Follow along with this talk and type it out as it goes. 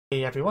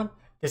Hey everyone,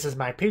 this is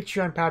my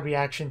Patreon-powered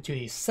reaction to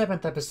the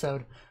 7th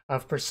episode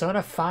of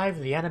Persona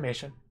 5 the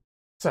animation.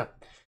 So,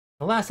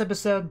 the last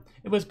episode,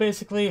 it was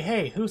basically,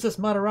 hey, who's this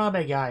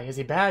Madarame guy? Is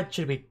he bad?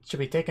 Should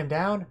we take him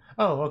down?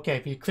 Oh,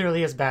 okay, he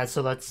clearly is bad,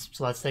 so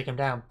let's take him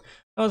down.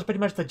 That was pretty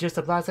much the gist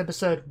of last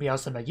episode. We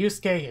also met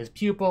Yusuke, his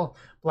pupil,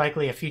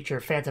 likely a future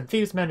Phantom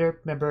Thieves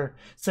member,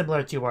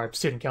 similar to our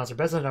student council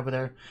president over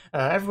there.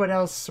 Everyone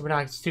else we're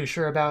not too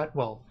sure about.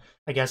 Well,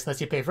 I guess unless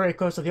you pay very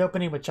close to the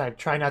opening, which I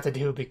try not to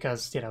do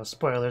because, you know,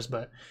 spoilers,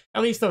 but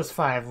at least those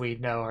 5 we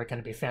know are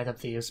going to be Phantom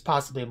Thieves,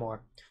 possibly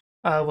more.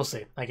 We'll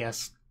see, I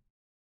guess.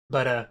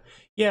 But,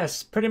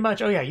 yes, pretty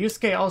much. Oh yeah,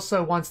 Yusuke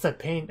also wants to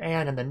paint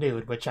Anne in the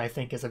nude, which I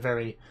think is a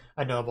very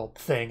noble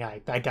thing. I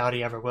doubt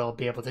he ever will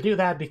be able to do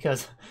that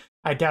because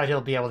I doubt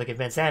he'll be able to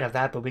convince Anne of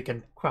that, but we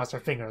can cross our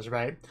fingers,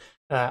 right?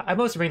 I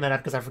mostly bring that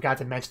up because I forgot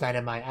to mention that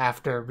in my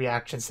after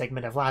reaction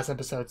segment of last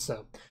episode,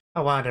 so I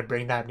wanted to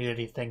bring that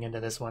nudity thing into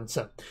this one.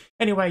 So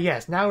anyway,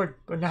 yes, now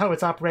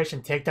it's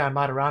Operation Take Down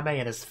Madarame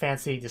in his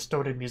fancy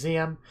distorted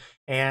museum,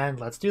 and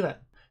let's do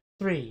that.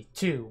 3,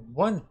 2,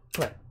 1,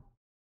 play.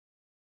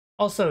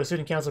 Also,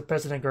 Student Council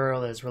President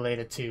Girl is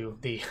related to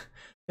the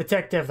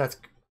detective that's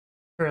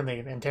currently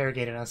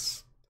interrogating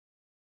us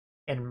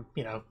in,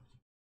 you know,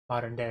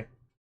 modern day.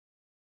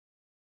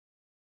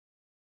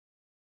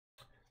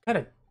 Kind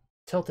of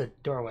tilted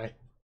doorway.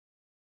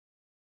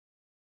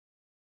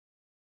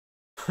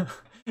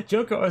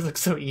 Joker always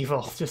looks so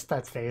evil, just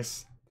that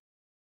face.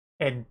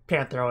 And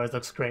Panther always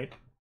looks great.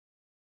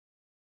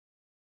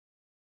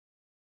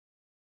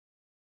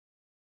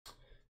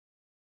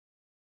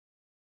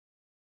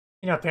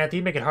 You know, Panther,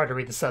 you make it hard to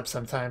read the subs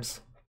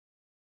sometimes.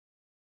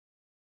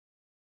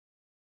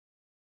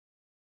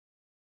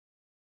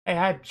 Hey,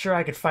 I'm sure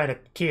I could find a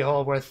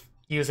keyhole worth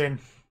using.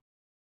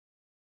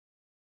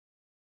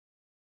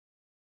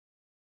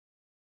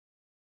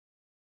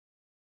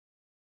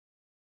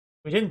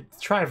 We didn't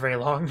try very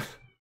long.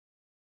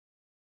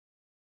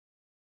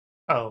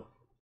 Oh.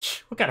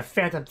 What kind of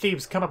phantom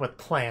thieves come up with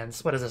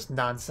plans? What is this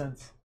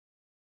nonsense?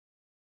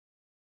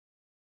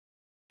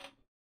 I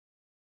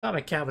thought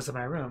my cat was in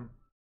my room.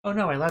 Oh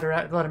no, I let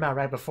him out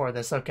right before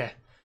this. Okay.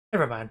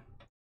 Never mind.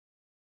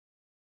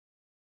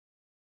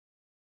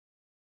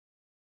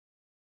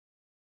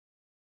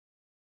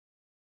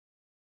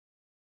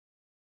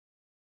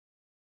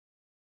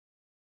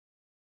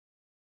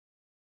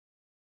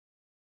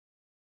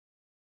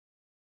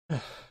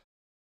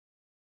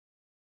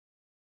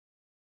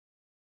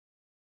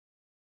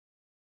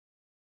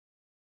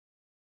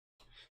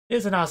 It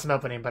is an awesome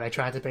opening, but I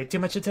tried to pay too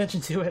much attention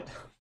to it.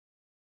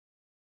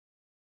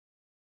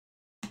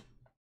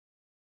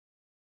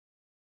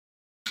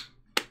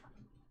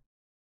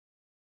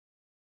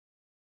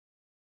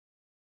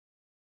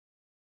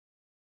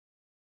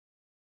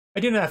 I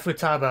do know that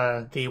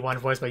Futaba, the one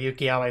voiced by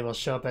Yuki Aoi, will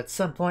show up at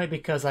some point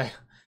because I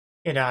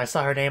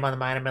saw her name on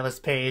the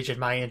MyAnimeLIst page and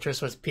my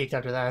interest was piqued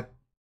after that.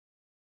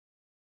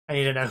 I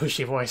need to know who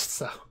she voiced,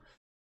 so,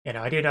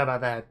 I do know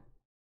about that.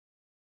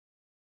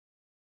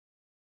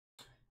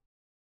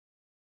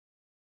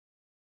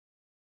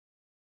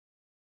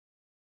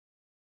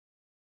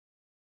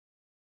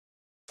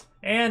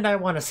 And I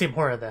want to see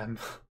more of them.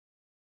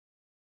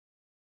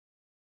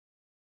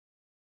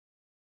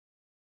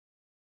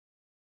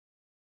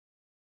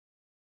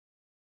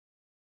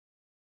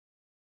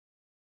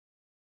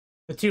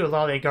 The 2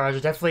 lolly guards are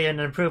definitely an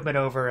improvement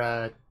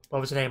over, what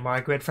was her name,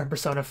 Margaret from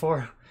Persona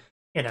 4.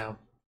 You know,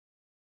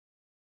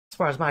 as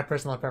far as my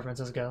personal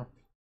preferences go.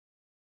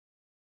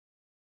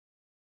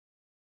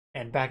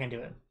 And back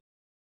into it.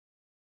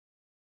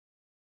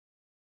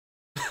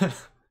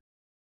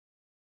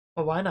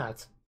 Well, why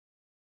not?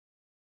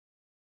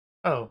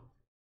 Oh.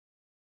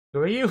 Who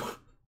are you?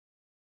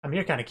 I mean,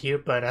 you're kind of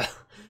cute, but,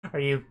 are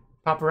you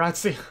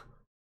paparazzi?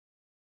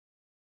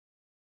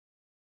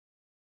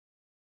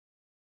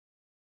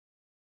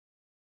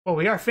 Well,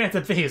 we are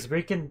Phantom Thieves.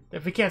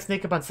 If we can't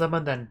sneak up on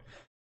someone, then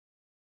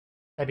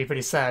that'd be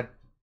pretty sad.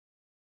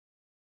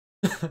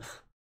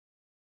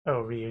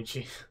 Oh,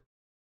 Ryuji.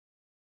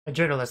 A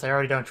journalist, I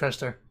already don't trust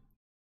her.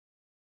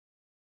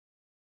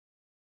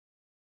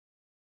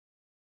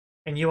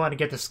 And you want to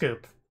get the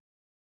scoop.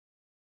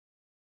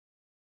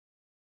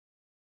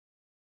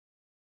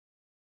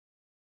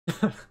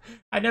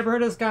 I never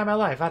heard of this guy in my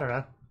life, I don't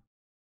know.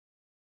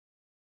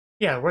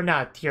 Yeah, we're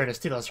not here to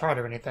steal his heart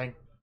or anything.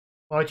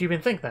 Why would you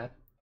even think that?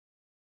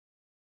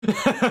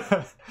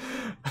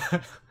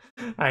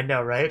 I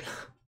know, right?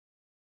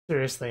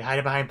 Seriously,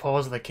 hiding behind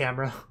poles of the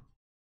camera.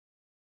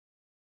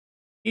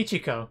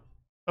 Ichiko.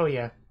 Oh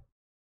yeah.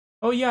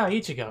 Oh yeah,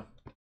 Ichiko.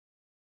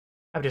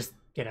 I'm just,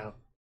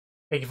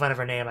 making fun of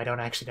her name. I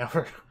don't actually know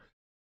her.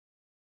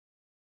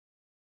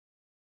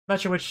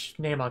 Not sure which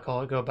name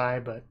I'll go by,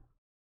 but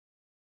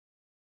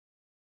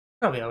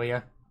probably oh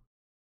yeah.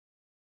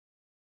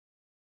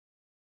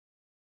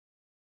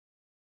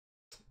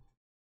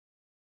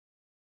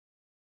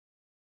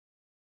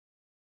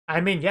 I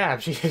mean, yeah,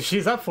 if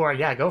she's up for it,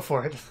 yeah, go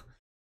for it.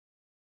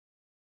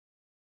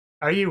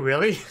 Are you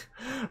really?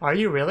 Are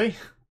you really?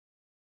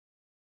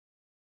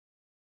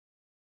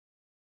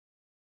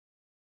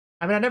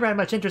 I mean, I never had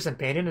much interest in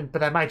painting, but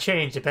that might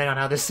change depending on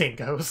how this scene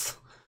goes.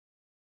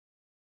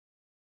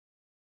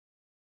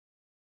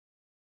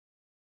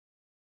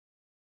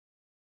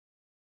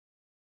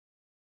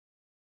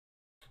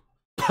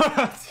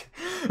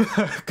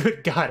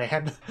 Good God,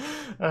 Anne.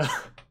 Uh,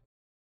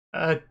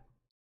 uh,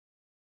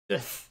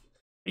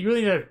 you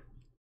really need to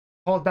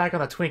hold back on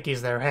the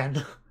Twinkies there,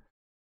 Anne.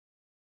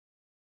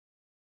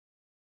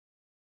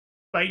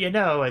 But you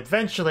know,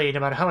 eventually, no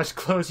matter how much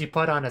clothes you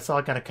put on, it's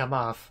all gonna come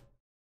off.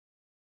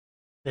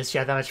 Unless you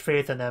have that much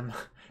faith in them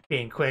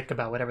being quick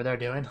about whatever they're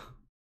doing.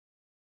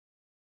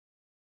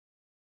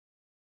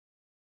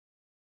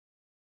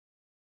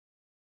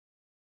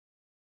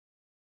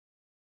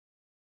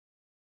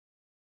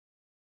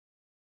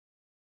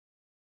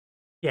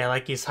 Yeah,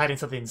 like he's hiding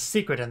something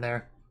secret in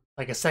there.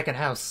 Like a second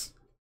house.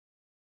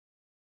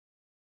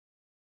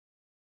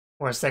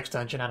 Or a sex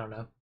dungeon, I don't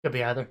know. Could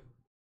be either.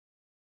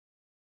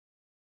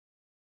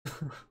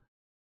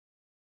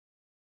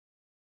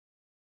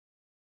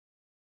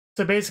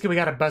 So basically we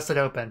gotta bust it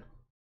open.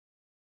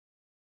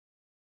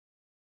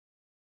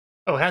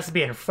 Oh, it has to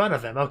be in front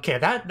of him. Okay,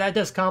 that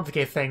does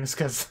complicate things,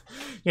 because,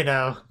 you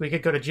know, we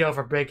could go to jail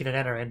for breaking and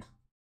entering.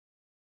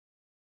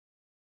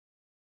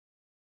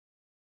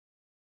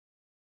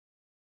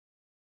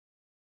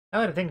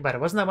 Now that I think about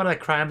it, wasn't that one of the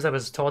crimes that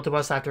was told to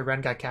us after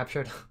Ren got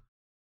captured?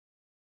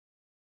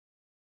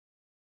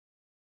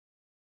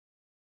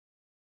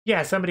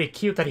 Yeah, somebody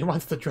cute that he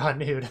wants to draw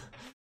nude.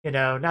 You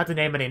know, not to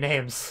name any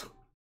names.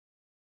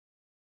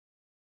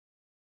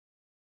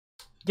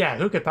 Yeah,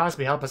 who could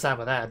possibly help us out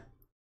with that?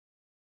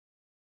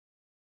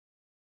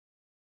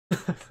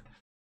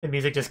 The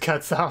music just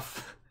cuts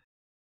off.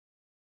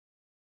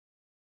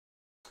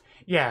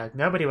 Yeah,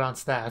 nobody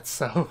wants that,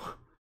 so...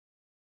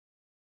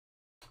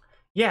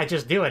 Yeah,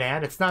 just do it,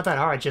 Anne. It's not that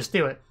hard, just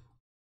do it.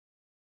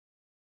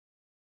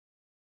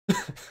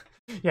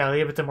 Yeah,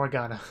 leave it to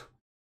Morgana.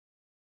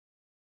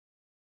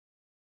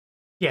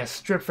 Yeah,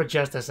 strip for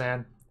justice,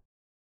 Anne.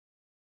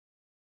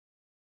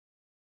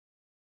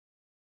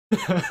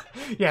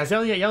 Yeah,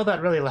 Zelia yelled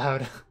that really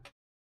loud.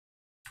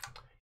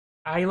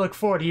 I look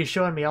forward to you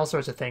showing me all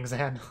sorts of things,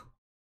 Anne.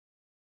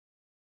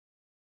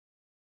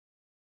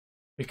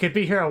 We could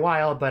be here a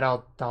while, but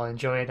I'll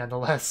enjoy it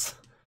nonetheless.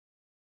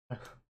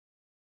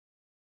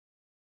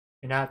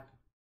 You're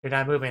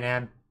not moving,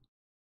 Anne.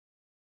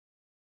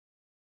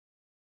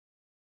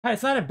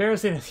 It's not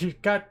embarrassing if you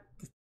got...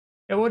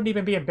 It wouldn't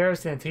even be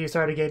embarrassing until you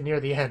started getting near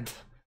the end.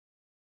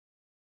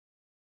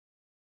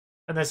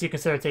 Unless you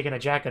consider taking a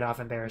jacket off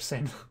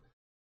embarrassing.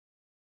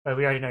 But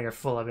we already know you're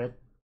full of it.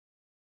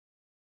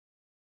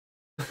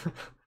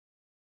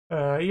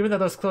 Even though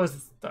those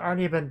clothes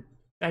aren't even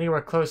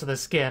anywhere close to the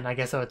skin, I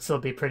guess it would still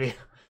be pretty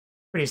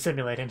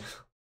stimulating.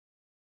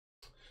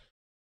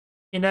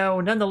 You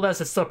know, nonetheless,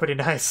 it's still pretty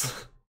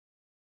nice.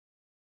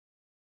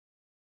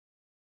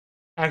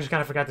 I actually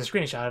kind of forgot the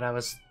screenshot, and I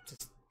was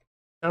just...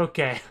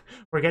 Okay,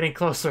 we're getting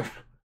closer.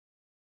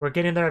 We're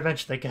getting there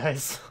eventually,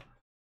 guys.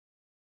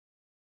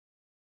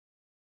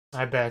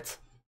 I bet.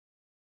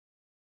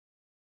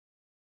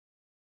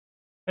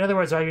 In other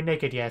words, are you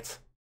naked yet?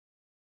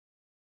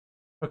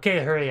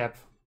 Okay, hurry up.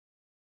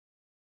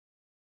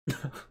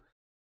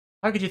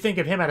 How could you think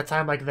of him at a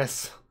time like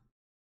this?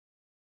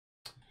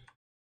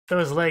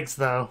 Those legs,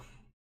 though.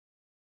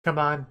 Come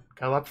on,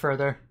 go up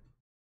further.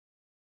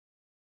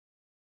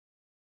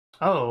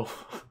 Oh.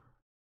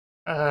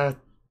 Uh...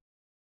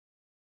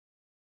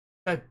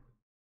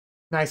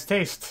 Nice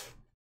taste.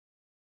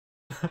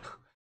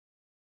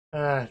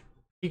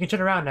 You can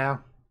turn around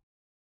now.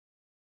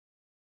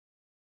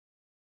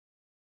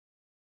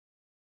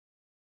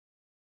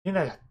 I think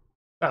that...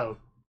 Oh.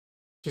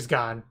 She's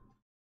gone.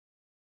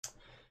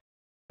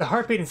 The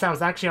heart beating sound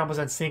was actually almost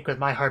in sync with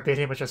my heart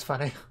beating, which was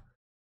funny.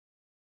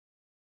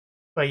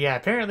 But yeah,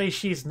 apparently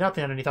she's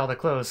nothing underneath all the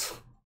clothes.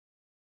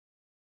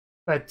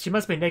 But she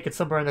must be naked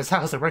somewhere in this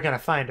house and we're gonna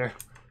find her.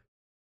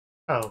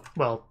 Oh,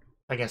 well,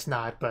 I guess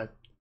not, but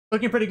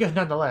looking pretty good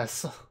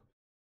nonetheless.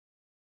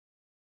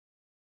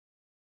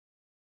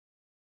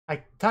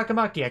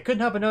 Takamaki, I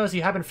couldn't help but notice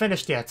you haven't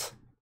finished yet.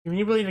 You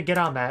really need to get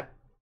on that.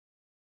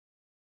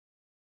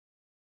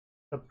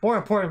 But more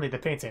importantly, the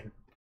painting.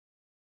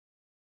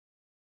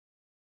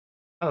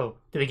 Oh,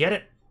 did he get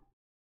it?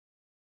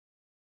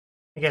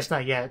 I guess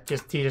not yet,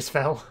 he just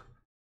fell.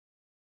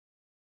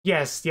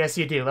 Yes, yes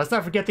you do. Let's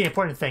not forget the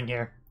important thing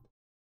here.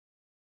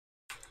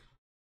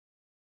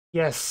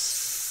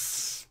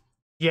 Yes.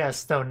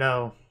 Yes,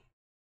 no.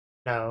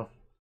 No.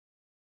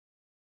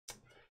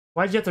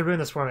 Why'd you have to ruin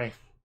this for me?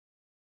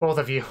 Both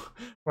of you.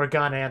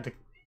 Morgana and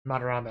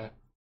Madarame.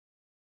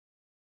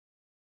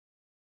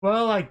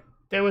 Well,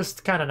 it was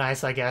kind of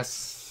nice, I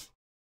guess.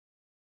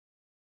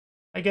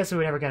 I guess we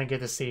were never going to get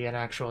to see an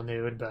actual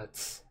nude,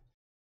 but...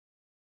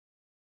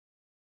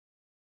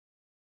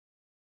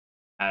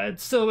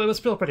 it was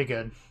still pretty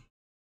good.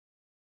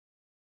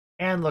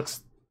 Anne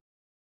looks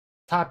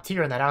top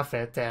tier in that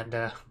outfit,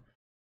 and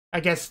I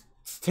guess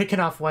taking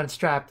off one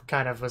strap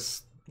kind of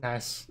was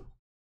nice.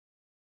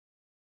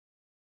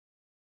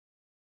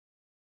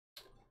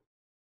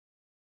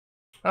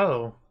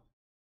 Oh.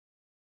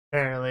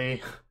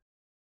 Apparently.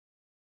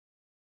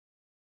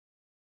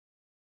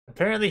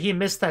 Apparently he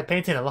missed that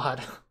painting a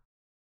lot.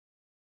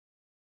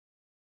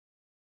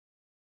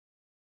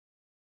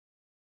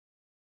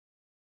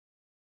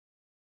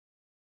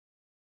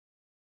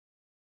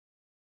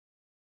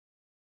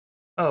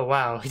 Oh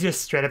wow, he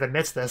just straight up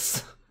admits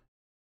this.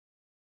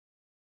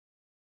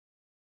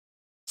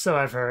 So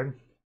I've heard.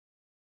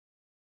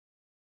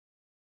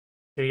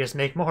 Did he just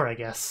make more, I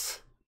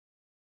guess?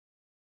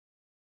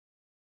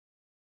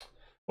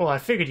 Well, I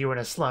figured you were in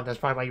a slump. That's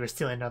probably why you were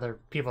stealing other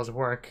people's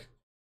work.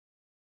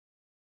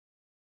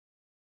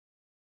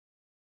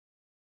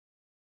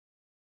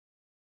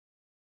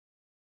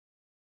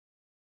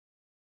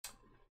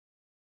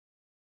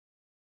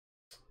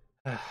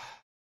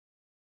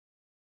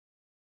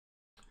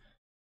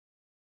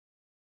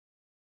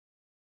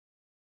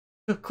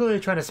 Clearly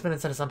trying to spin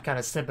this into some kind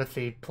of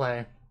sympathy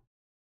play.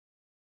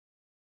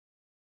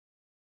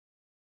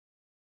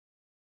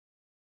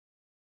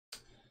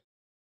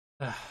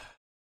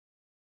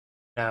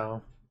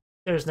 No.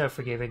 There's no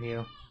forgiving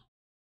you.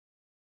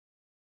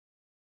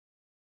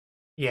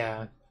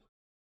 Yeah.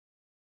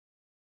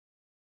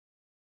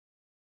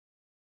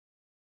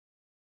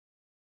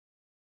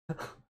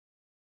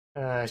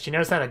 She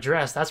knows how to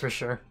dress, that's for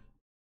sure.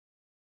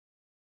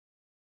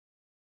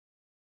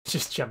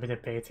 Just jumping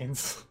at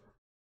paintings.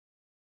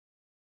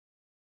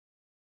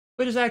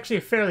 Which is actually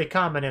fairly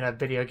common in a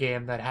video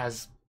game that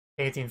has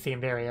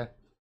painting-themed area.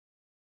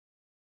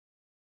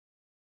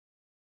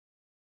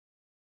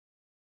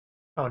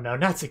 Oh no,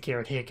 not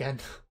security again.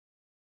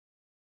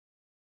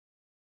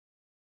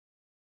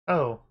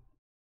 Oh.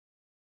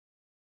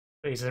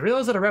 Wait, is it real or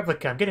is it a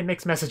replica? I'm getting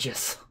mixed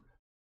messages.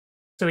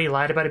 So he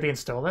lied about it being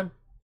stolen?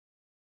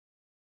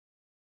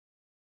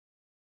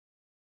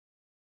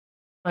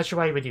 Not sure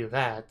why he would do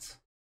that.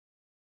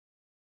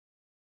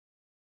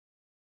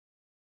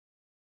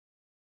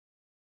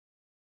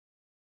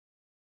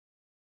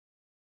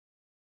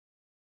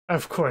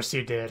 Of course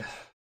you did.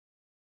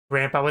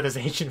 Grandpa with his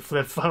ancient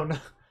flip phone.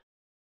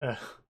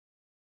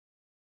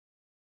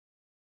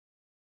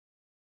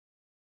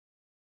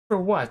 For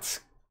what?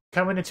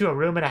 Coming into a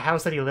room in a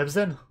house that he lives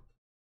in?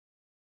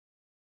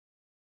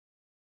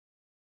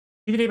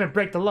 He didn't even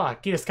break the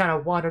lock, he just kind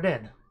of wandered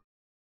in.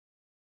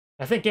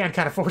 I think Anne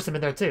kind of forced him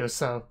in there too,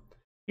 so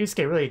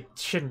Yusuke really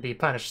shouldn't be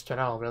punished at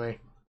all, really.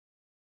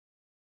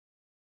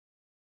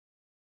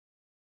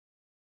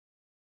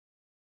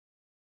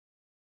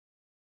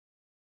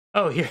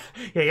 Oh, yeah,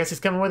 I guess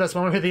he's coming with us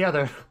one way or the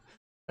other.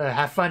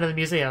 Have fun in the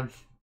museum.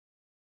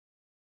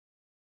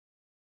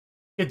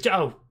 Good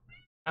job. Oh,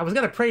 I was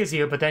gonna praise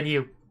you, but then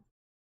you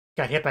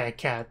got hit by a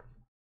cat.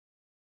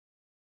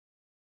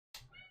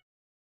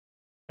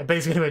 I bet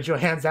he's gonna enjoy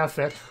Han's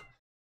outfit.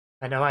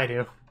 I know I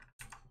do.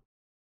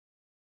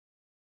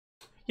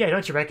 Yeah,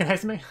 don't you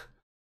recognize me?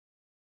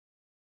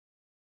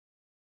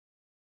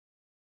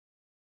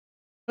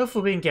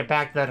 Hopefully we can get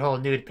back to that whole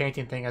nude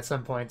painting thing at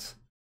some point.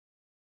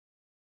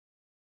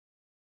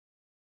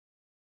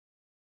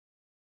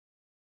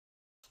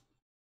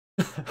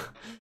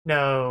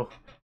 No,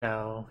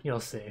 no, you'll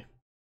see. As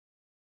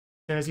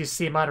soon as you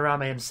see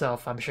Madarame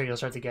himself, I'm sure you'll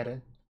start to get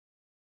it.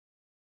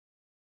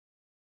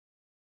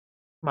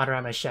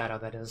 Madarame's shadow,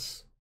 that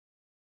is.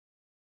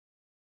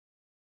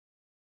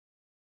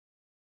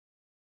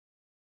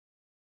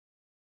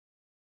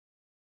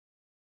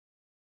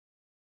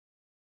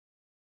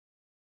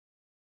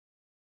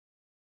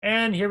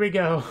 And here we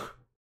go.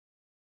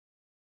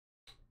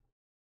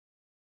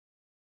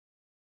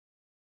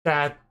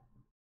 That...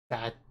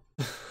 that...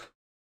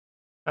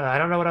 I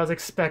don't know what I was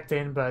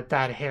expecting, but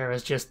that hair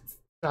is just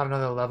on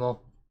another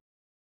level.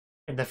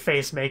 And the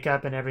face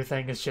makeup and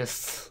everything is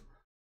just...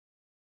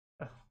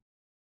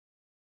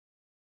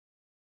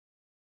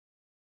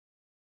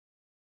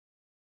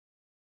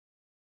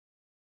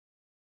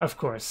 Of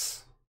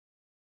course.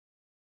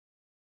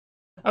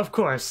 Of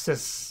course,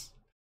 it's...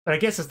 But I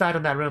guess it's not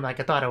in that room like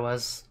I thought it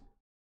was.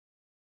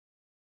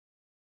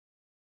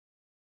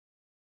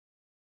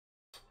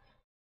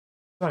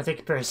 I want to take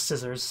a pair of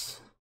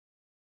scissors.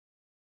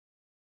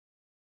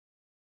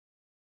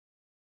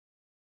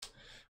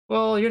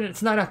 Well,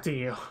 it's not up to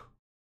you.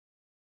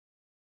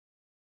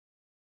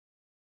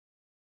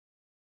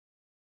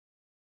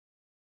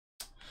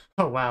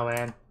 Oh wow,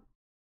 man.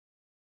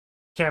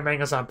 Camera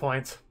angle's on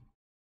point.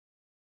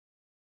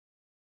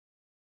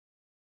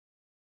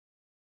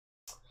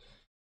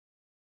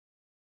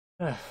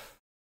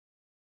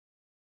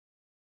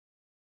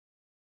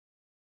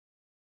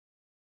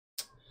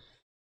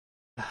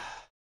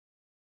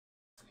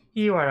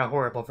 You are a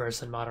horrible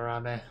person,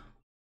 Madarame.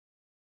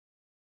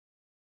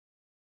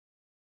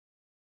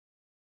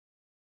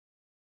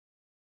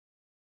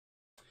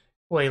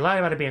 Well, he lied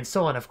about it being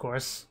stolen, of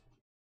course.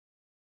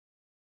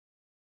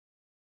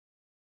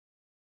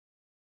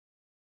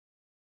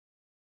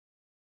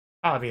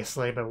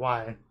 Obviously, but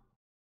why?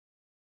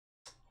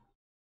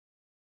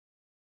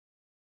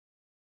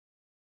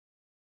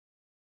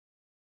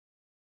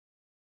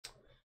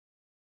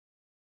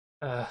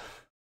 Uh,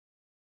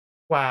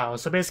 Wow,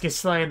 so basically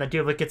selling the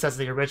duplicates as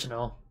the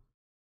original.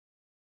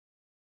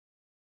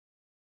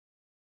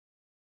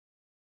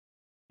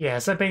 Yeah,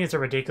 some paintings are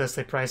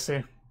ridiculously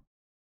pricey.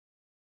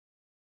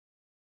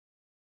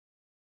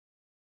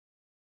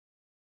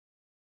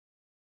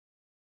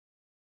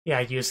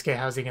 Yeah, Yusuke,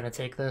 how's he gonna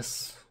take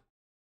this?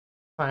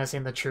 Finally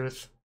seeing the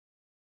truth.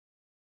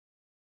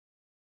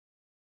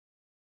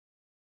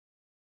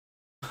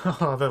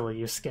 Oh, little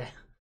Yusuke.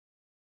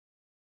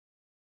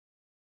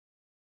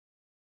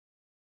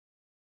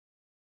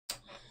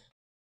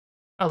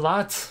 A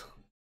lot.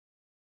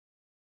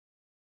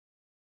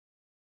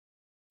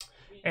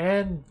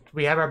 And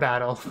we have our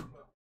battle.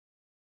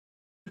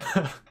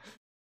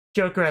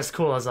 Joker as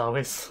cool as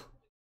always.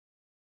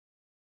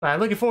 But I'm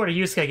looking forward to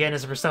Yusuke getting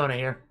his persona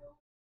here.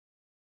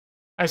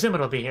 I assume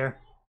it'll be here.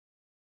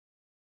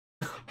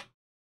 I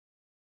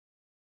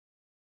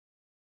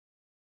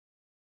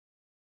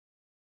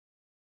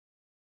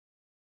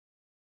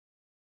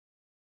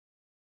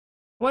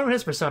wonder what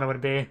his persona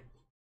would be.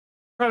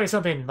 Probably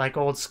something like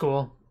old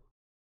school.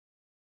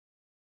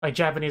 Like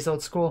Japanese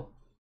old school.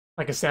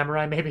 Like a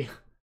samurai, maybe.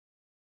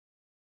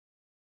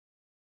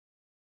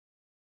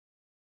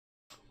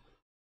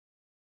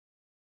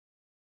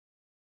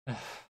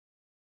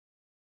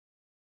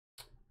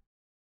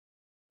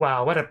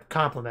 Wow, what a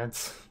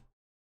compliment.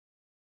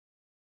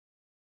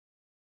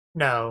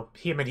 No,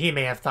 he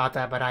may have thought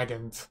that, but I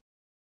didn't.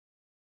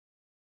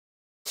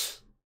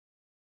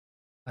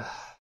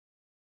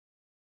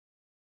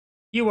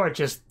 You are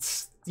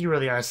just... You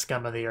really are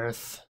scum of the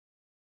earth.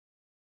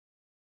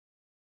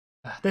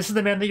 This is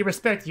the man that you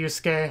respect,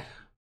 Yusuke.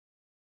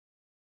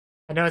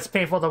 I know it's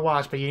painful to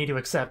watch, but you need to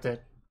accept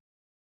it.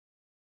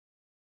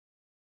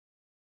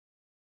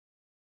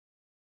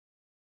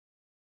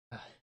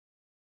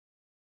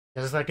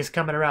 Looks like he's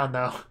coming around,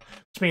 though.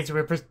 Which means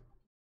we're...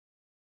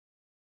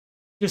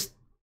 Just...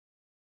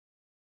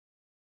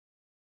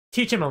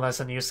 Teach him a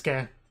lesson,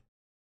 Yusuke.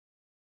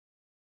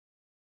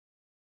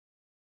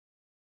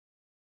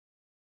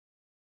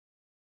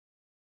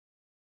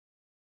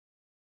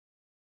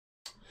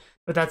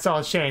 But that's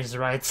all changed,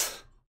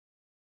 right?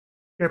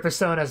 Your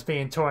persona's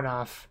being torn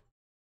off.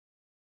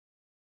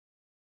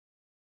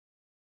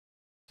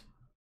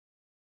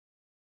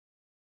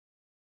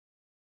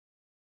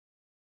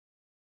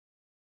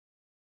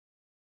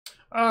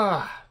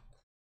 Ah,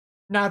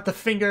 not the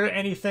finger,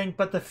 anything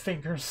but the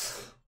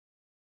fingers.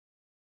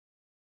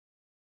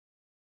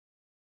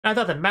 I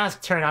thought the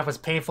mask turning off was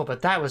painful,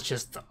 but that was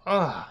just,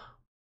 ugh.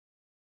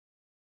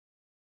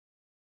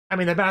 I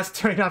mean, the mask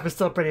turning off is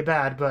still pretty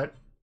bad, but...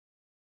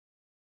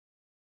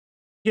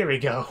 Here we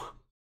go.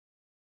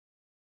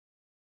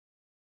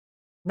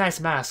 Nice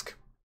mask.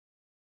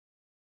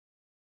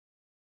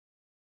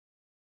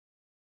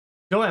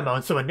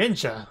 Goemon, so a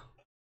ninja.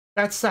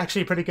 That's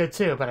actually pretty good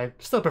too, but I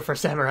still prefer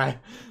samurai.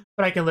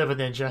 But I can live with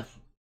ninja.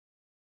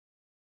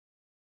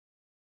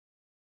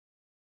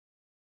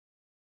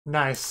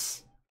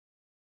 Nice.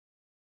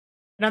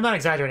 And I'm not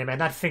exaggerating, man.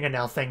 That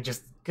fingernail thing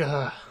just...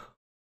 Ugh.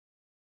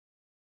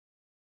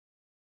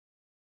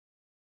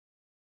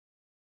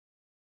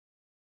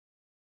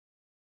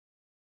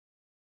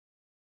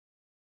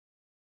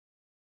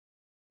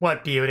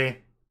 What beauty.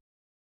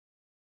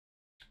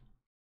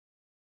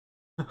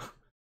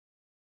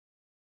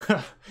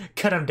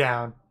 Cut him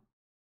down.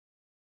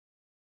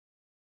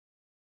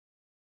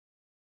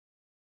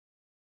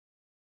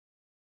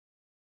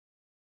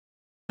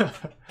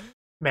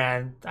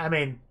 Man, I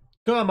mean,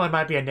 Goemon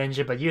might be a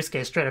ninja, but Yusuke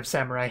is straight up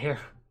samurai here.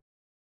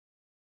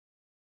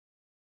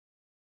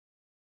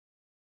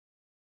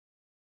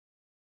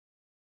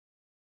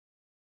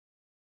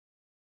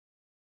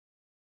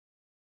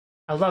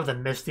 I love the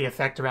misty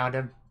effect around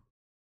him.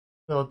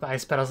 Little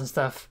ice petals and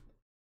stuff.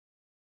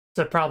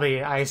 So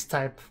probably ice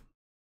type.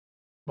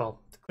 Well,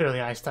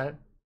 clearly ice type.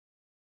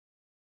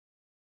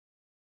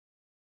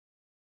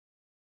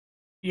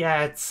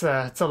 Yeah, it's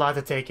a lot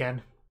to take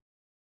in.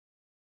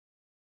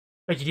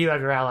 But you do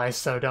have your allies,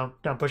 so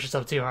don't push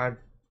yourself too hard.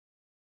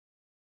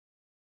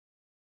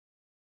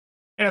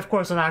 And of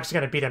course, I'm not actually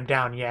gonna beat him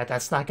down yet.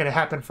 That's not gonna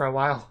happen for a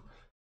while.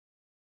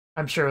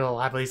 I'm sure we'll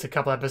have at least a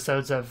couple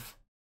episodes of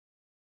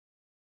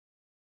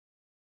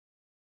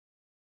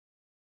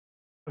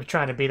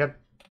trying to beat him,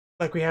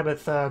 like we had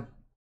with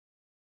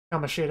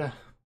Kamoshida.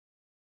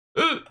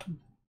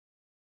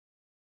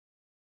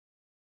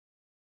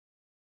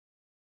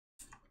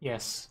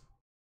 Yes.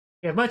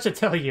 You have much to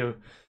tell you,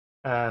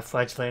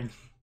 fledgling.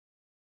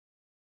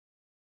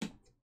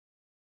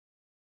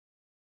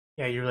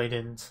 Yeah, you really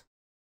didn't.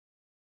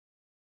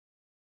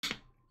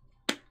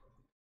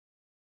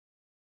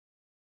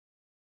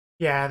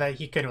 Yeah, that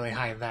he couldn't really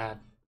hide that.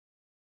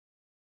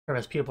 From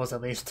his pupils,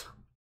 at least.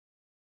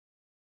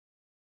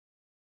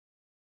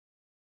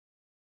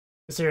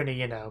 Considering,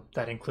 you know,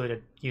 that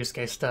included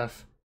Yusuke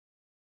stuff.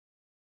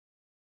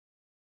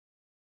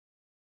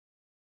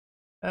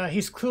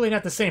 He's clearly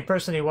not the same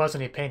person he was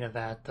when he painted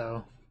that,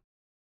 though.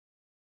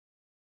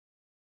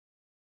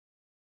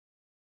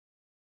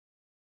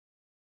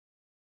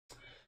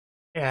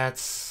 Yeah,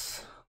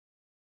 it's...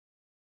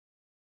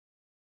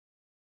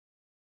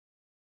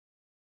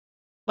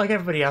 Like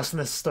everybody else in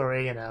this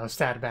story, you know,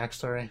 sad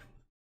backstory.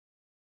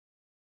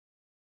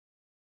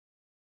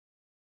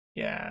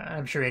 Yeah,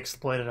 I'm sure he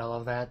exploited all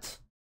of that.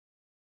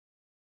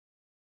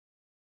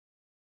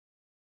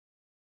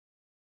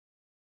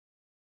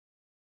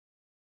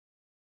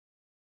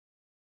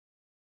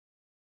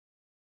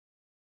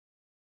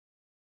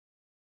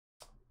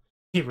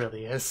 He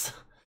really is.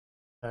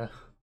 That's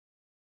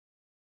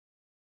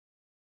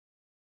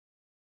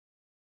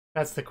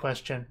the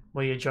question.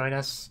 Will you join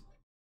us?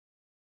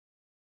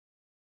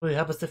 Will you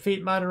help us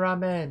defeat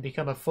Madarame and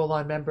become a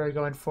full-on member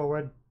going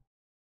forward?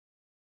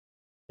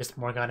 Just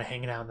Morgana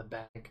hanging out in the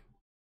back.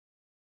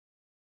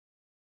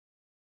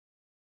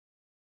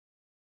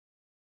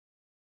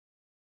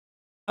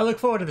 I look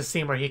forward to the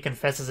scene where he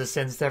confesses his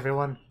sins to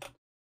everyone.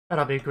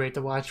 That'll be great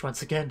to watch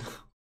once again.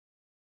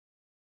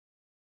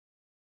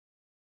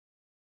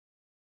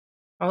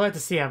 I'd like to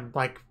see him,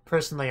 like,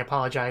 personally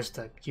apologize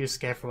to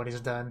Yusuke for what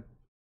he's done.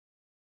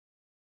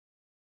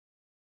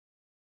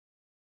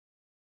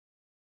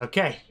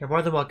 Okay, you're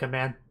more than welcome,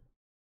 man.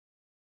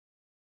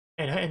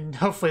 And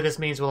hopefully this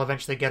means we'll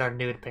eventually get our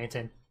nude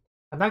painting.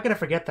 I'm not gonna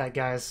forget that,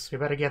 guys. We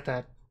better get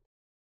that.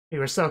 We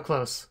were so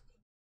close.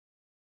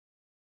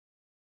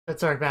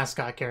 That's our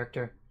mascot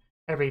character.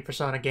 Every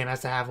Persona game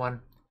has to have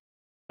one.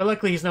 But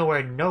luckily he's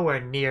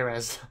nowhere near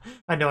as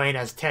annoying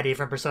as Teddy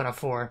from Persona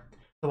 4.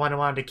 The one who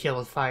wanted to kill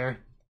with fire.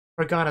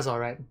 Morgana's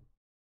alright.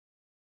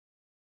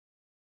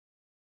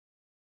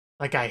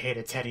 Like, I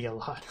hated Teddy a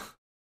lot.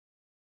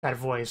 That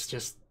voice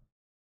just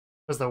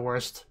was the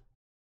worst.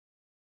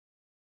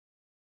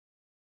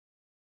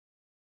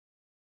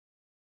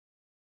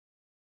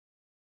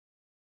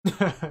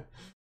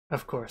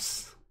 Of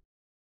course.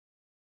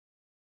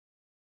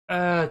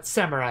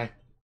 Samurai.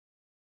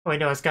 Wait,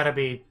 no, it's gotta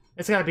be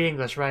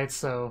English, right?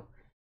 So,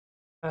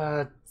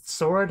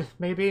 sword,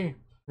 maybe?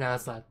 No,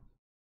 that's not.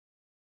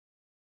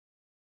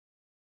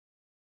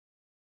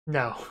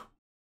 No.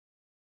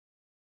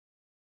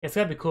 It's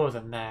gotta be cooler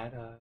than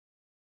that.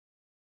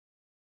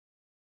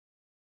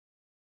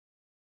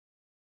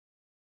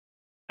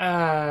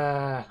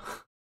 How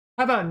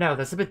about no?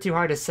 That's a bit too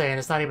hard to say, and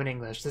it's not even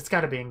English. It's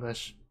gotta be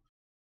English.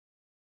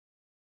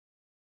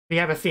 We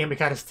have a theme we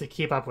gotta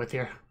keep up with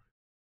here.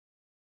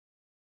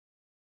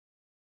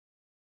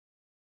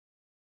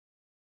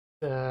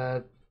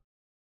 How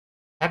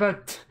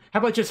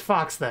about just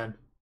Fox then?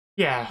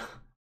 Yeah,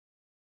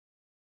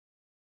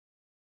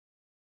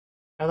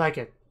 I like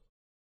it.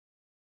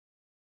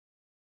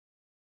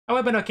 I would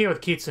have been okay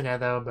with Kitsune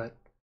though, but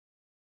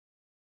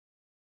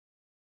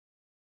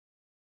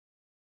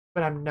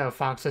I'm no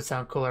Fox would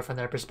sound cooler from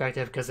their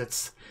perspective because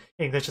it's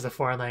English is a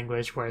foreign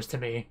language, whereas to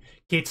me,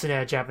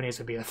 Kitsune Japanese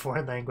would be a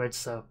foreign language.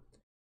 So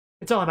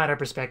it's all a matter of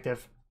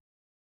perspective.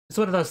 It's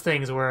one of those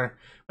things where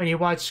when you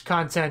watch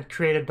content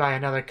created by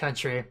another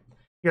country,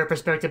 your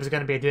perspective is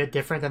going to be a bit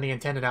different than the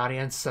intended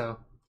audience. So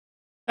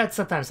that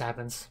sometimes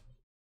happens.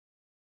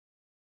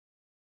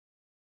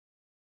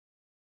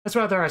 That's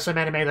why there are some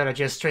anime that are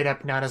just straight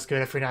up not as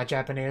good if you're not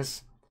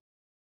Japanese.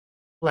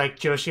 Like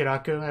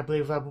Joshiraku, I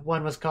believe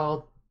one was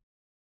called.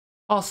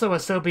 Also,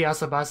 Asobi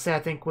Asabase I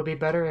think would be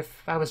better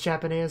if I was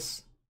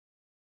Japanese.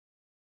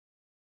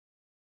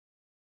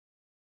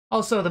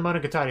 Also, the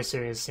Monogatari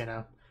series, you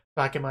know.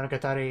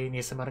 Bakemonogatari,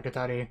 Nisa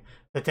Monogatari,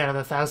 the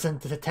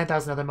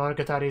 10,000 other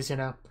Monogataris, you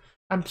know.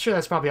 I'm sure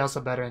that's probably also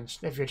better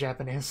if you're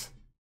Japanese.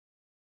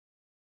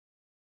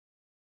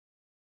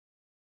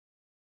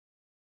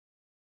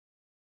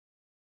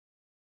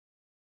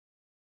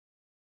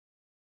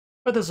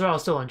 But those are all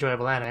still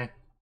enjoyable anime.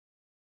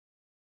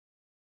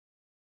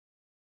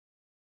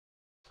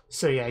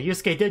 So yeah,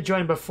 Yusuke did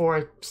join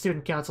before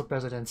student council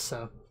presidents,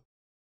 so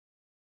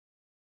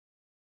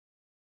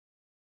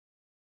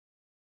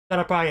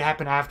that'll probably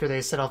happen after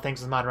they settle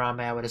things with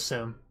Madarame, I would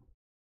assume.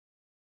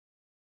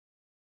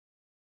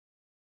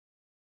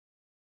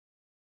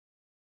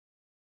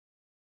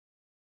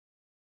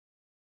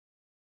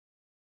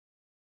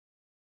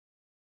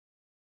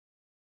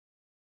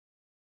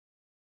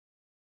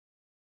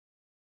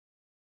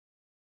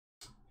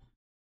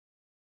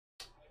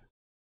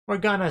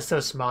 Morgana is so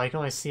small, you can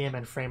only see him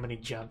in frame when he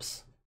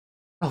jumps.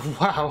 Oh,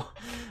 wow.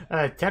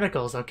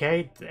 Tentacles,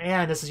 okay.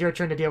 And this is your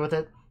turn to deal with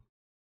it.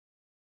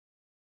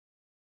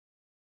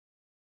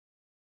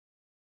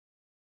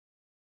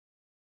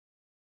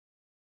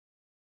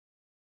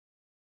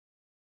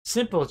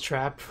 Simple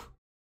trap.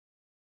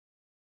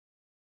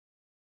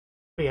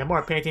 But yeah,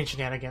 more painting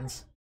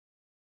shenanigans.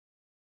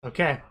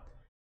 Okay.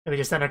 Let me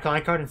just send our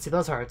calling card and see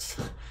those hearts.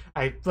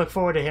 I look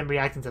forward to him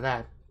reacting to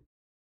that.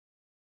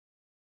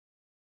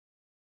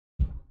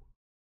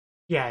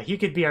 Yeah, you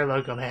could be our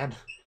logo man.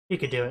 You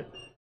could do it.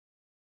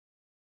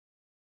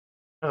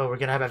 Oh, we're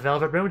gonna have a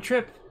Velvet Room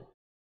trip?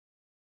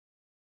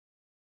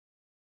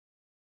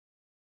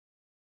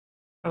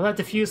 I'd like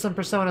to fuse some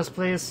personas,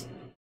 please.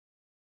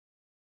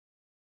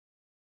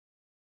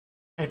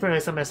 And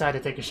apparently someone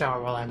decided to take a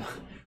shower while I'm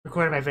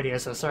recording my video,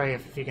 so sorry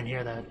if you can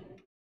hear that.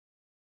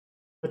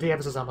 But the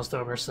episode's almost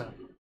over, so...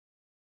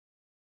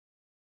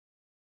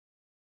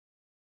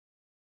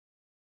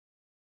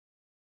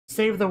 As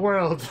Save the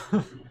world!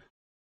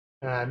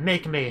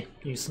 Make me,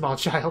 you small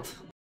child.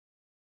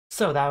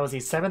 So that was the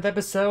 7th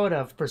episode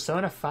of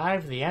Persona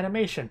 5 the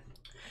animation.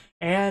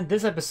 And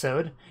this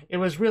episode, it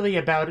was really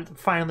about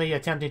finally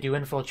attempting to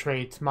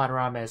infiltrate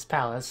Madarame's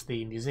palace,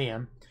 the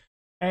museum.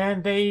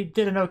 And they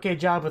did an okay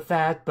job with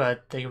that,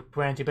 but they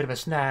ran into a bit of a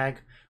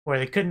snag where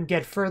they couldn't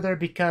get further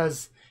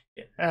because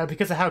of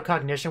how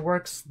cognition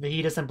works.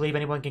 He doesn't believe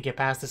anyone can get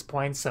past this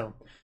point, so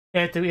they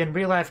had to, in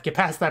real life, get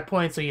past that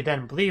point, so he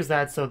then believes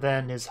that, so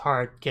then his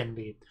heart can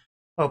be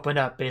opened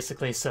up,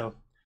 basically. So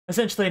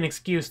essentially an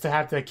excuse to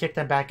have to kick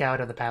them back out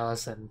of the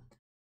palace and,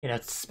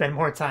 spend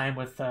more time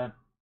with,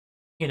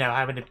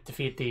 having to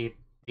defeat the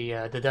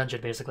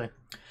dungeon, basically.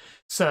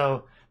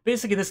 So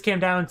basically this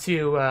came down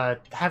to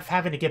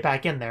having to get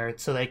back in there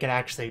so they could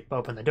actually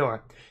open the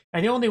door.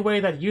 And the only way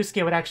that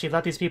Yusuke would actually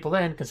let these people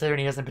in, considering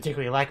he doesn't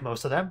particularly like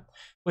most of them,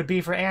 would be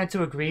for Anne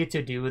to agree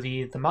to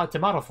do to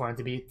model for him,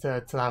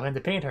 to allow him to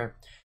paint her.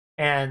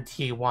 And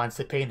he wants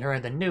to paint her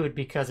in the nude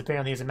because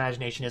apparently his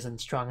imagination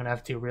isn't strong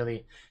enough to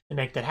really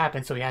make that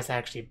happen, so he has to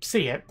actually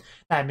see it.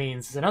 That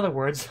means, in other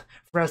words,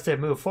 for us to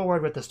move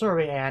forward with the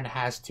story, Anne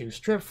has to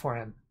strip for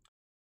him.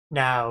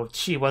 Now,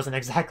 she wasn't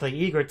exactly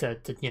eager to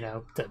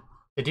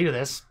do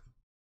this,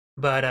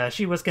 but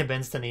she was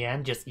convinced in the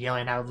end, just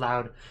yelling out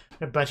loud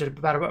about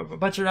a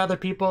bunch of other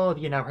people,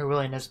 her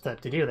willingness to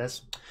do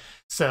this.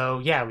 So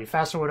yeah, we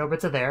fast forward over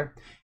to there,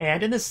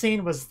 and in this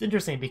scene was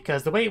interesting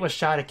because the way it was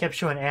shot, it kept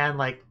showing Anne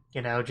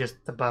just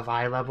above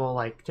eye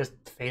level, just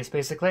face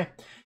basically.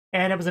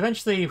 And it was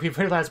eventually, we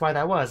realized why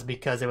that was,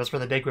 because it was for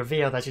the big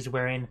reveal that she's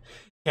wearing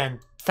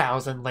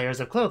 10,000 layers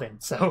of clothing.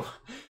 So,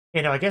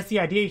 I guess the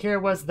idea here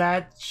was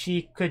that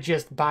she could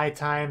just buy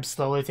time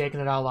slowly taking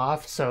it all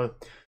off, so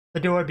the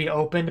door would be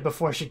opened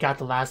before she got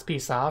the last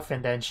piece off,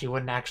 and then she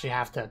wouldn't actually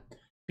have to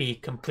be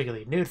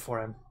completely nude for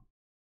him.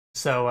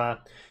 So,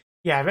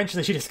 yeah,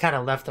 eventually she just kind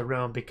of left the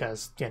room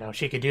because,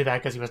 she could do that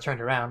because he was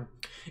turned around.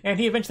 And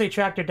he eventually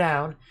tracked her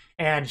down,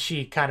 and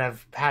she kind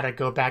of had to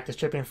go back to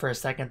stripping for a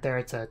second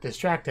there to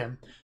distract him.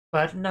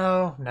 But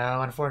no,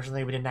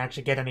 unfortunately we didn't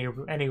actually get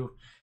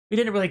we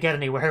didn't really get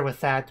anywhere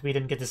with that. We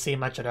didn't get to see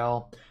much at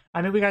all.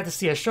 I mean, we got to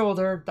see a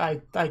shoulder.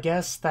 I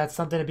guess that's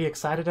something to be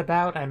excited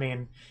about. I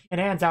mean, in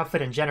Anne's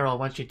outfit in general,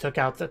 once she took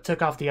off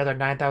the other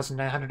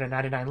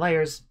 9,999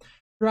 layers,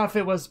 her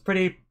outfit was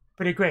pretty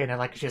great.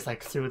 And she just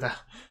threw the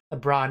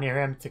bra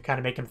near him to kind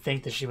of make him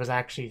think that she was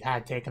actually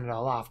had taken it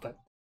all off. But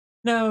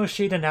no,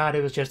 she did not.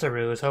 It was just a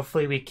ruse.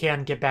 Hopefully we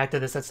can get back to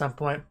this at some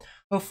point.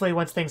 Hopefully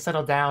once things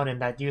settle down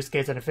and that Yusuke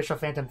is an official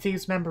Phantom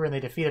Thieves member and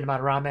they defeated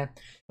Madarame, and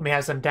we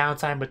have some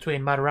downtime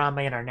between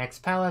Madarame and our next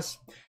palace,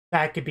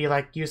 that could be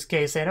like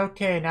Yusuke saying,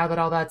 okay, now that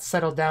all that's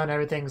settled down,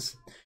 everything's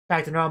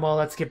back to normal,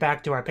 let's get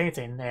back to our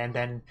painting, and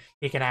then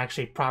he can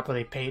actually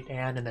properly paint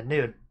Anne in the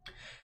nude.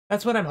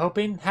 That's what I'm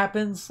hoping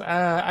happens.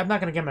 I'm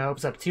not going to get my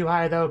hopes up too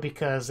high, though,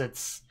 because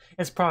it's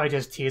probably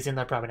just teasing.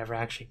 They'll probably never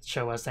actually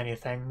show us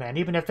anything. And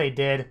even if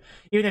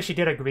she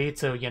did agree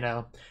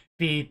to,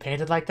 be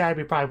painted like that,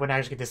 we probably wouldn't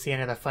actually get to see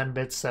any of the fun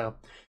bits, so,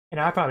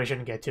 I probably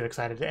shouldn't get too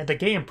excited. And the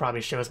game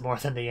probably shows more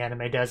than the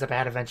anime does, if I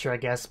had a venture, I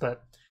guess,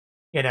 but,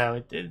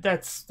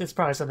 that's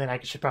probably something I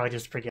should probably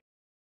just forget.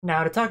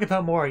 Now, to talk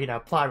about more,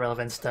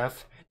 plot-relevant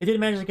stuff, they did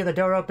manage to get the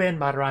door open.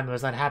 Madarame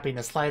was not happy in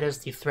the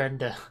slightest. He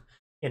threatened to,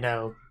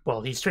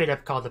 well, he straight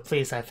up called the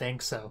police, I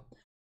think, so,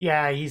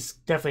 yeah, he's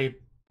definitely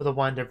the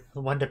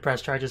one to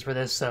press charges for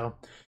this, so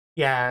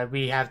yeah,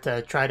 we have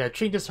to try to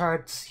change his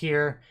heart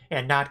here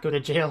and not go to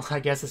jail, I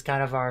guess is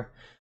kind of our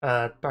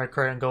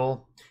current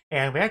goal.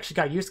 And we actually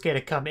got Yusuke to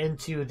come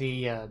into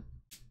the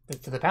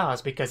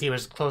palace because he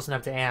was close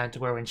enough to Anne to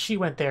where when she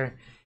went there,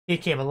 he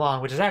came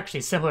along, which is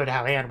actually similar to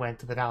how Anne went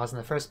to the palace in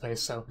the first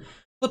place. So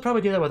we'll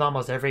probably do that with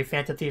almost every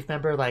Phantom Thief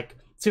member, like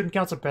Student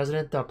Council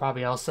President, they'll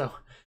probably also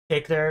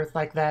take there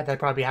like that. That'd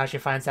probably be how she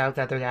finds out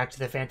that they're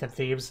actually the Phantom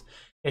Thieves.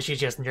 Is she's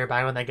just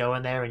nearby when they go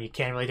in there and you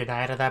can't really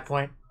deny it at that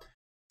point.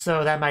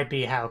 So that might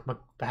be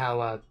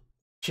how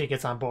she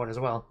gets on board as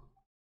well.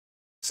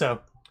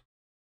 So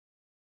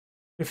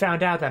we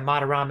found out that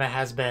Madarame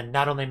has been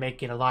not only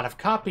making a lot of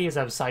copies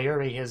of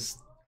Sayuri, his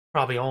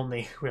probably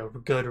only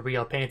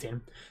real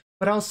painting,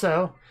 but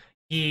also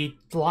he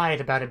lied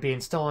about it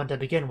being stolen to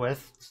begin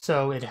with,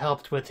 so it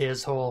helped with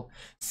his whole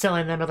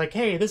selling them like,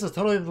 hey, this is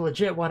totally the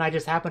legit one, I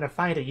just happened to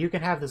find it. You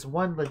can have this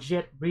one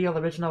legit, real,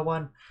 original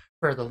one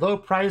for the low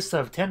price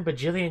of 10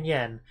 bajillion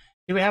yen.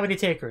 Do we have any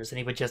takers? And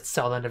he would just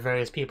sell them to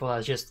various people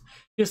as just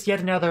yet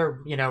another,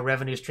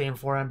 revenue stream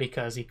for him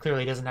because he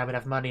clearly doesn't have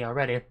enough money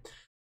already.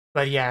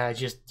 But yeah,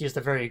 just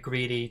a very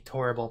greedy,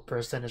 horrible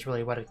person is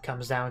really what it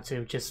comes down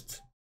to.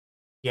 Just,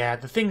 yeah,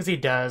 the things he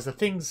does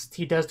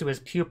to his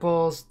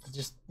pupils,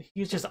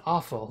 he's just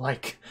awful.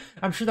 Like,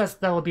 I'm sure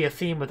that will be a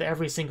theme with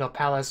every single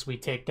palace we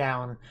take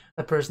down.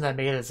 The person that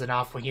made it is an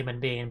awful human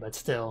being, but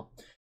still,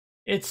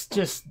 it's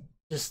just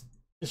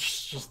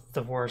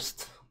the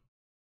worst.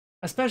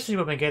 Especially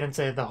when we get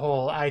into the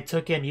whole, I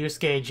took in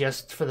Yusuke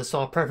just for the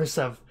sole purpose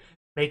of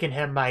making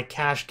him my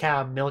cash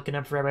cow, milking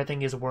him for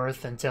everything he's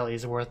worth until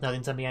he's worth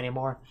nothing to me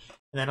anymore.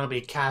 And then he'll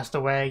be cast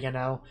away,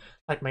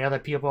 like my other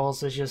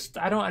pupils, is just,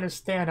 I don't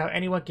understand how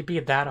anyone could be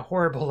that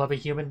horrible of a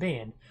human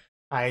being.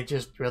 I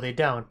just really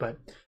don't, but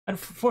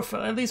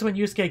at least when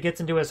Yusuke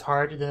gets into his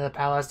heart in the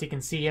palace, you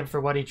can see him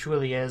for what he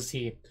truly is.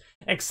 He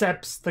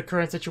accepts the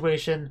current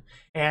situation,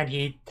 and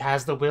he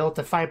has the will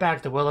to fight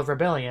back, the will of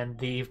rebellion,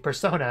 the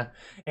persona,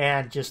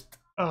 and just,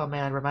 oh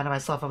man, reminding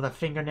myself of the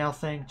fingernail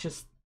thing.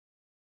 Just,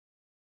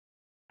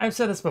 I've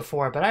said this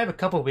before, but I have a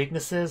couple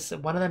weaknesses.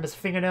 One of them is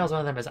fingernails, one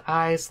of them is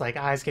eyes, like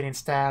eyes getting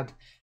stabbed,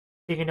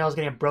 fingernails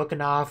getting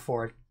broken off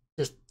or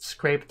just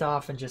scraped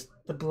off, and just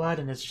the blood,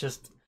 and it's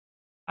just,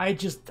 I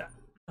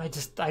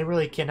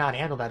really cannot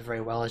handle that very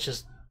well. It's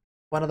just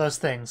one of those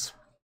things.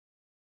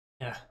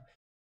 Yeah.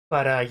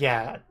 But,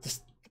 yeah,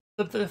 just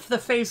the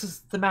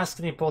faces, the mask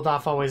getting pulled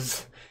off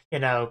always,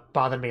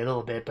 bothered me a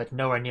little bit, but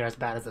nowhere near as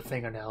bad as the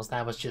fingernails.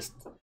 That was just,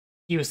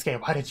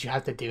 Yusuke, why did you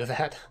have to do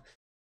that?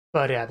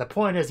 But yeah, the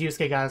point is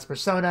Yusuke got his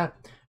persona,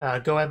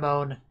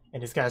 Goemon,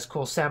 and he's got his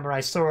cool samurai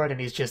sword, and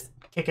he's just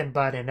kicking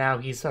butt, and now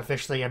he's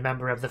officially a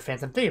member of the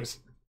Phantom Thieves.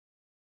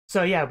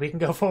 So yeah, we can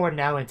go forward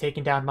now in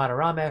taking down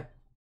Madarame,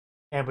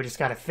 and we just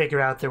gotta figure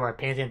out through our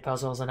painting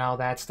puzzles and all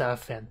that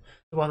stuff, and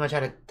the one which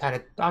had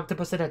an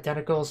octopus that had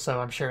tentacles, so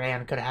I'm sure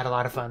Anne could have had a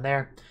lot of fun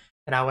there,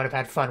 and I would have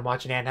had fun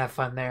watching Anne have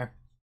fun there.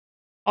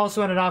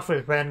 Also ended off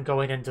with Ren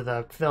going into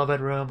the Velvet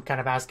Room, kind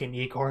of asking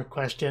Igor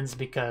questions,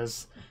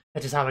 because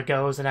that's just how it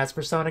goes, and as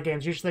Persona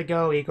games usually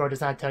go, Igor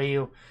does not tell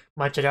you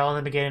much at all in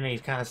the beginning, and he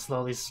kind of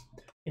slowly,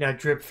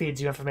 drip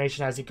feeds you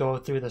information as you go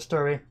through the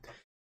story.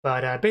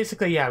 But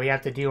basically, yeah, we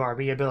have to do our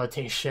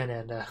rehabilitation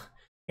and,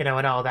 and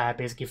all that,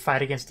 basically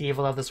fight against the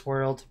evil of this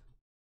world,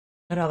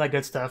 and all that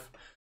good stuff.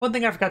 One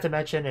thing I forgot to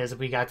mention is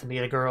we got to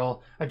meet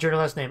a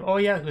journalist named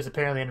Oya, who's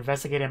apparently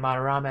investigating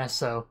Madarame,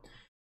 so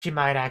she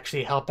might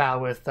actually help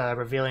out with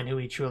revealing who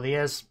he truly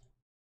is.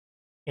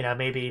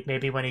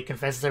 Maybe when he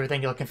confesses everything,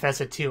 he'll confess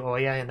it to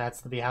Oya, and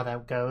that's to be how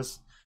that goes.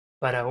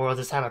 But or we'll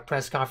just have a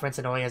press conference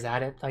and Oya's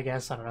at it, I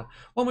guess. I don't know.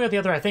 One way or the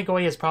other, I think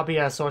Oya is probably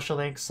a social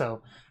link,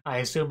 so I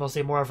assume we'll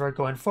see more of her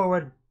going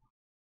forward.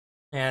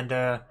 And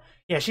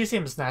yeah, she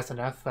seems nice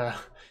enough.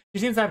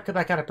 She seems to have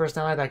that kind of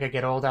personality that could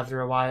get old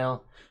after a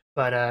while.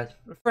 But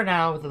for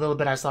now, the little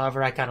bit I saw of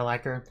her, I kind of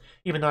like her.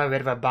 Even though I have a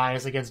bit of a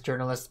bias against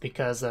journalists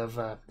because of,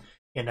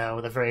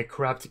 the very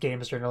corrupt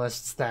games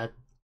journalists that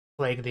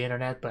plague the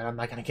internet. But I'm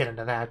not going to get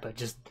into that. But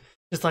just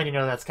letting you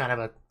know that's kind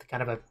of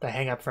a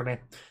hang-up for me.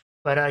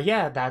 But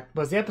yeah, that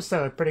was the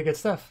episode. Pretty good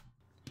stuff.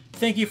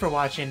 Thank you for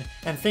watching,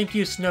 and thank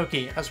you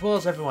Cnouki, as well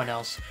as everyone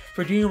else,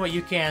 for doing what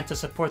you can to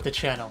support the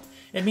channel.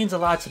 It means a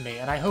lot to me,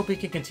 and I hope we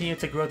can continue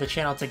to grow the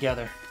channel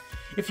together.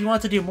 If you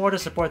want to do more to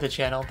support the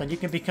channel, then you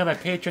can become a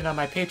patron on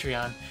my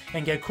Patreon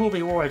and get cool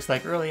rewards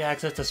like early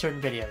access to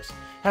certain videos.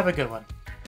 Have a good one.